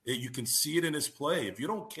 You can see it in his play. If you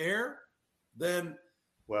don't care, then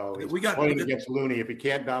we got playing against Looney. If he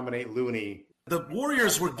can't dominate Looney. The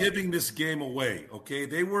Warriors were giving this game away, okay?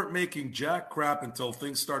 They weren't making jack crap until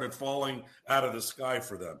things started falling out of the sky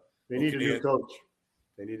for them. They need a new coach.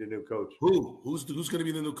 They need a new coach. Who's going to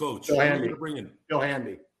be the new coach? Phil Handy. Going to bring in? Phil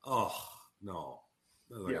Handy. Oh, no.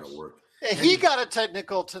 That's not going to work. And he got a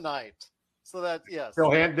technical tonight. So that, yes.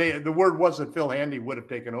 Phil Handy. The word was that Phil Handy would have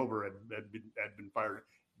taken over and had been fired,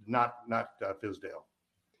 not Fizdale.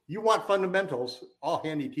 You want fundamentals. All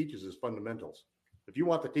Handy teaches is fundamentals. If you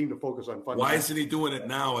want the team to focus on fundamentals. Why isn't he doing it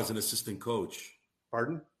now as an assistant coach?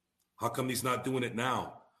 Pardon? How come he's not doing it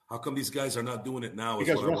now? How come these guys are not doing it now?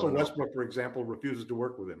 Because Russell Westbrook, for example, refuses to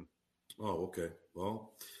work with him. Oh, okay.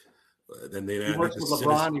 Well, then they works with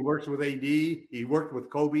LeBron. He works with AD. He worked with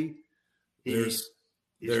Kobe. He's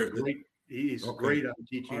great on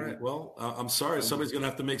teaching. All right. Well, I'm sorry. Somebody's going to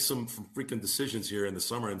have to make some freaking decisions here in the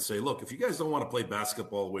summer and say, look, if you guys don't want to play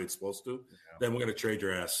basketball the way it's supposed to, then we're going to trade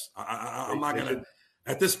your ass. I'm not going to.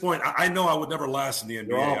 At this point, I know I would never last in the NBA.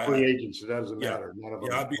 They're all free agents. It doesn't matter. None of them.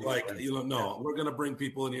 I'd be like, no, we're going to bring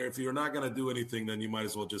people in here. If you're not going to do anything, then you might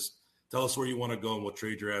as well just tell us where you want to go, and we'll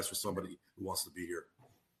trade your ass for somebody who wants to be here.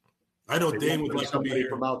 I know Dane would like to be here.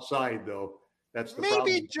 From outside, though. That's the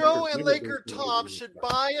Maybe Joe and Laker Tom should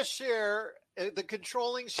buy a share, the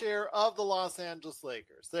controlling share of the Los Angeles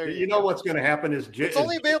Lakers. There you know what's going to happen is it's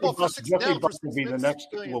only available for $6 Jesse Buss will be the next.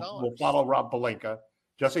 Will follow Rob Pelinka.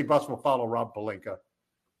 Jesse Buss will follow Rob Pelinka.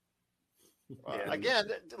 Again,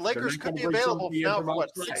 Lakers could be available now for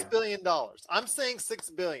what, $6 billion. I'm saying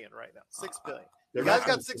 $6 billion right now. $6 billion. You guys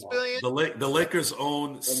got $6 billion. The Lakers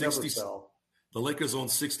own 60. The Lakers own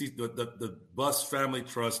 60. The Buss family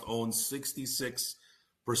trust owns 66%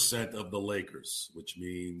 of the Lakers, which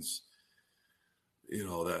means,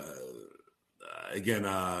 that. Again,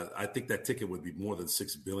 I think that ticket would be more than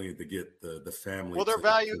 $6 billion to get the family. Well, their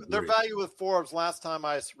value with Forbes last time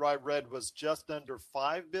I read was just under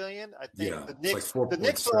 $5 billion. I think the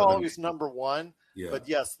Knicks are always number one, but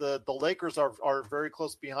yes, the Lakers are very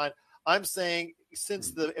close behind. I'm saying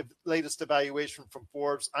since the latest evaluation from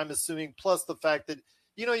Forbes, I'm assuming plus the fact that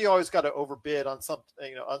you always got to overbid on some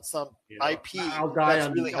IP. I'll die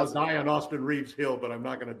on Austin Reeves' hill, but I'm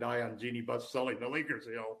not going to die on Jeannie Buss selling the Lakers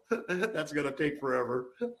hill. That's going to take forever.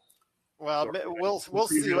 Well, we'll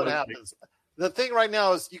see what happens. The thing right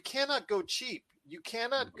now is you cannot go cheap. You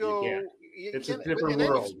cannot go. It's a different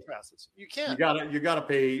world. You can't. You got to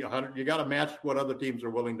pay 100. You got to match what other teams are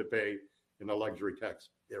willing to pay in the luxury tax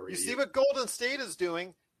area. You see what Golden State is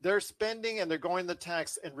doing. They're spending and they're going the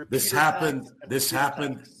tax and repeating. This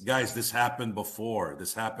happened, guys. This happened before.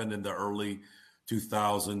 This happened in the early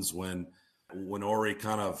 2000s when Ori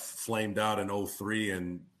kind of flamed out in 2003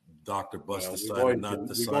 and Dr. Buss decided not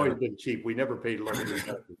to sign. We've always been cheap. We never paid luxury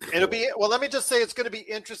tax. Let me just say it's going to be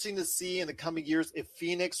interesting to see in the coming years if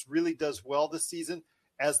Phoenix really does well this season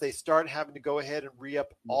as they start having to go ahead and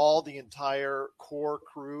re-up all the entire core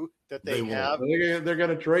crew that they have. They're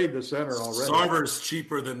going to trade the center already. Sarver's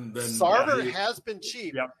cheaper than Sarver has been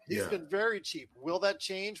cheap. Yep. He's been very cheap. Will that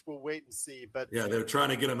change? We'll wait and see. But they're trying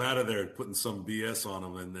to get him out of there, putting some BS on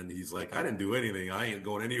him, and then he's like, "I didn't do anything. I ain't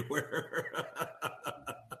going anywhere."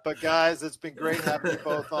 But guys, it's been great having you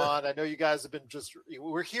both on. I know you guys have been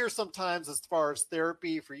we're here sometimes as far as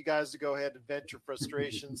therapy for you guys to go ahead and vent your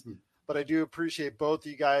frustrations. But I do appreciate both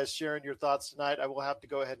of you guys sharing your thoughts tonight. I will have to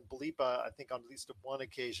go ahead and bleep, I think, on at least one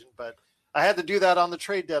occasion. But I had to do that on the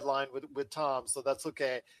trade deadline with Tom, so that's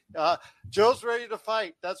okay. Joe's ready to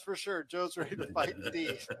fight. That's for sure. Joe's ready to fight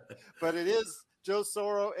indeed. But it is Joe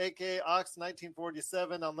Soro, a.k.a.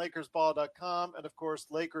 Ox1947 on LakersBall.com. And, of course,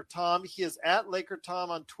 Laker Tom. He is at Laker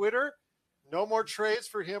Tom on Twitter. No more trades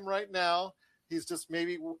for him right now. He's just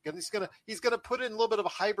he's gonna put in a little bit of a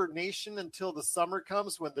hibernation until the summer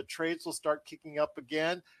comes when the trades will start kicking up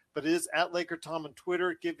again. But it is at Laker Tom on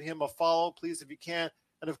Twitter. Give him a follow, please, if you can.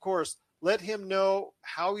 And, of course, let him know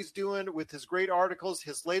how he's doing with his great articles.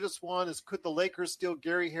 His latest one is, could the Lakers steal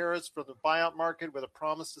Gary Harris from the buyout market with a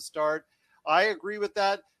promise to start? I agree with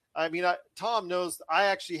that. I mean, Tom knows I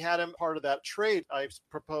actually had him part of that trade I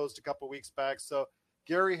proposed a couple weeks back. So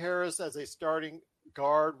Gary Harris as a starting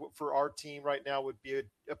guard for our team right now would be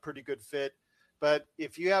a pretty good fit. But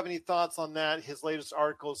if you have any thoughts on that, his latest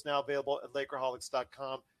article is now available at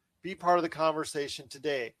Lakerholics.com. Be part of the conversation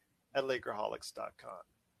today at Lakerholics.com.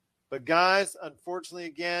 But guys, unfortunately,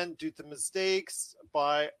 again, due to mistakes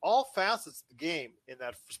by all facets of the game in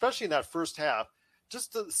that, especially in that first half,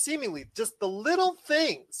 just the little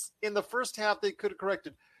things in the first half they could have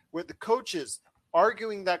corrected, with the coaches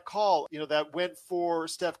arguing that call, that went for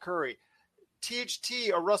Steph Curry,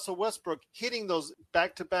 THT or Russell Westbrook hitting those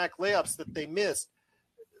back-to-back layups that they missed,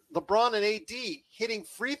 LeBron and AD hitting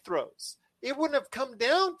free throws. It wouldn't have come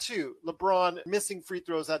down to LeBron missing free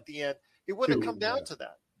throws at the end. It wouldn't have come down to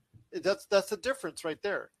that. That's the difference right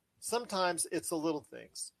there. Sometimes it's the little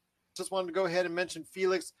things. Just wanted to go ahead and mention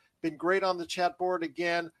Felix. Been great on the chat board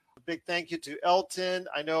again. A big thank you to Elton.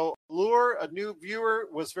 I know Lure, a new viewer,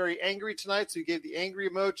 was very angry tonight, so he gave the angry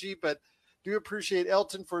emoji, but do appreciate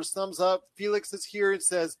Elton for his thumbs up. Felix is here and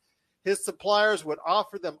says his suppliers would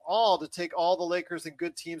offer them all to take all the Lakers and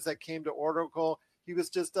good teams that came to Oracle. He was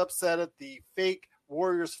just upset at the fake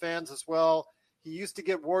Warriors fans as well. He used to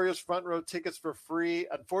get Warriors front row tickets for free.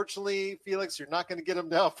 Unfortunately, Felix, you're not going to get them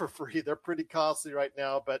now for free. They're pretty costly right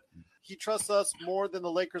now, but he trusts us more than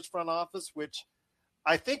the Lakers front office, which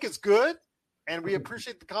I think is good, and we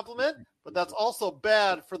appreciate the compliment, but that's also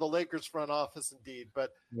bad for the Lakers front office indeed. But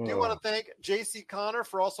I do want to thank JC Connor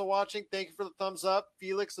for also watching. Thank you for the thumbs up.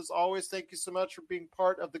 Felix, as always, thank you so much for being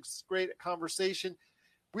part of this great conversation.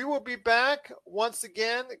 We will be back once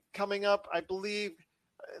again coming up, I believe.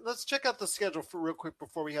 Let's check out the schedule for real quick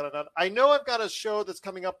before we head on. I know I've got a show that's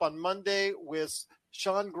coming up on Monday with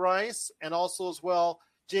Sean Grice and also as well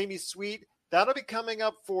Jamie Sweet. That'll be coming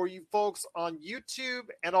up for you folks on YouTube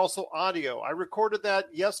and also audio. I recorded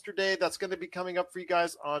that yesterday. That's going to be coming up for you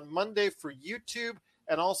guys on Monday for YouTube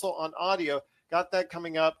and also on audio. Got that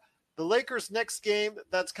coming up. The Lakers' next game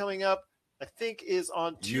that's coming up, I think, is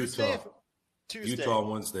on Tuesday. Utah on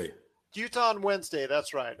Wednesday. Utah on Wednesday.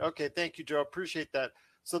 That's right. Okay. Thank you, Joe. Appreciate that.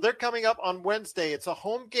 So they're coming up on Wednesday. It's a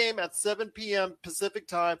home game at 7 p.m. Pacific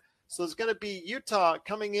time. So it's going to be Utah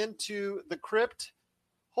coming into the Crypt.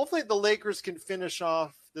 Hopefully the Lakers can finish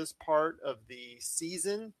off this part of the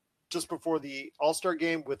season just before the All-Star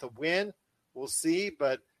game with a win. We'll see.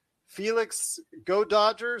 But Felix, go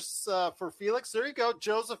Dodgers for Felix. There you go.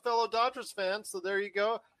 Joe's a fellow Dodgers fan. So there you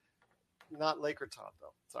go. Not Laker Tom,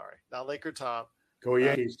 though. Sorry. Not Laker Tom. Go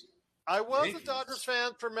Yankees. I was a Dodgers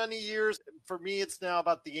fan for many years. For me, it's now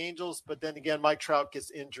about the Angels. But then again, Mike Trout gets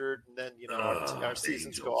injured, and then our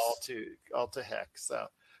seasons go all to heck. So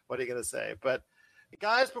what are you going to say? But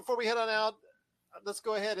guys, before we head on out, let's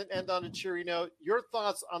go ahead and end on a cheery note. Your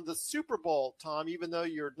thoughts on the Super Bowl, Tom? Even though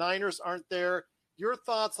your Niners aren't there, your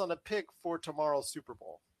thoughts on a pick for tomorrow's Super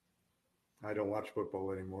Bowl? I don't watch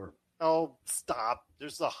football anymore. Oh, stop!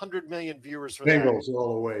 There's 100 million viewers for Bengals that.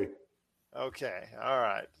 all the way. Okay, all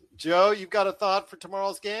right. Joe, you've got a thought for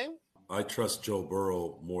tomorrow's game? I trust Joe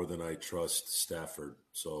Burrow more than I trust Stafford.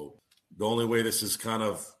 So the only way this is kind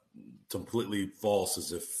of completely false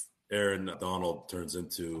is if Aaron Donald turns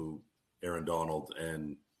into Aaron Donald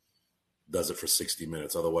and does it for 60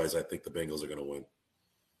 minutes. Otherwise, I think the Bengals are going to win.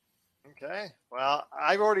 Okay. Well,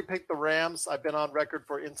 I've already picked the Rams. I've been on record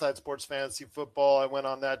for Inside Sports Fantasy Football. I went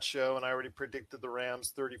on that show, and I already predicted the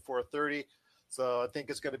Rams 34-30. So I think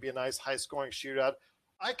it's going to be a nice high-scoring shootout.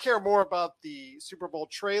 I care more about the Super Bowl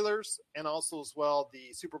trailers and also as well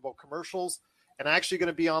the Super Bowl commercials. And I'm actually going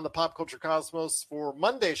to be on the Pop Culture Cosmos for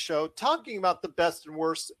Monday's show talking about the best and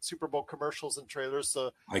worst Super Bowl commercials and trailers.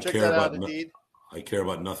 So check that out, indeed. I care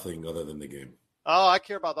about nothing other than the game. Oh, I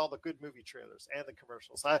care about all the good movie trailers and the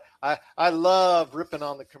commercials. I love ripping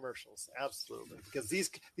on the commercials. Absolutely. Because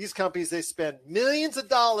these companies, they spend millions and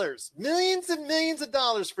millions of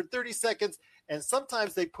dollars for 30 seconds. And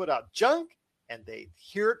sometimes they put out junk and they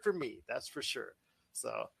hear it from me. That's for sure.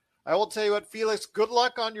 So I will tell you what, Felix, good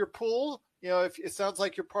luck on your pool. if it sounds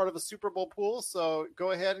like you're part of a Super Bowl pool, so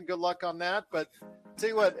go ahead and good luck on that. But tell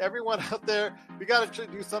you what, everyone out there, we got to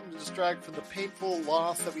do something to distract from the painful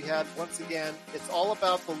loss that we had once again. It's all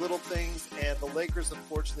about the little things, and the Lakers,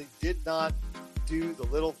 unfortunately, did not do the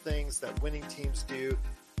little things that winning teams do,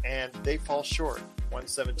 and they fall short,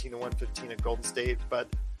 117-115 at Golden State. But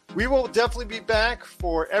we will definitely be back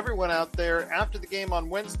for everyone out there after the game on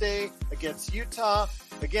Wednesday against Utah.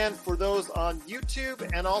 Again, for those on YouTube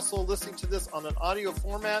and also listening to this on an audio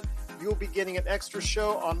format, you'll be getting an extra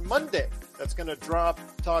show on Monday that's going to drop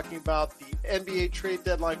talking about the NBA trade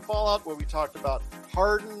deadline fallout, where we talked about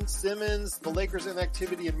Harden, Simmons, the Lakers'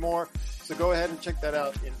 inactivity, and more. So go ahead and check that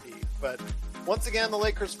out indeed. But once again, the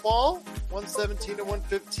Lakers fall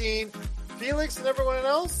 117-115. Felix and everyone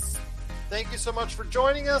else, thank you so much for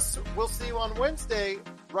joining us. We'll see you on Wednesday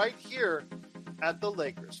right here at the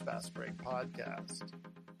Lakers Fast Break Podcast.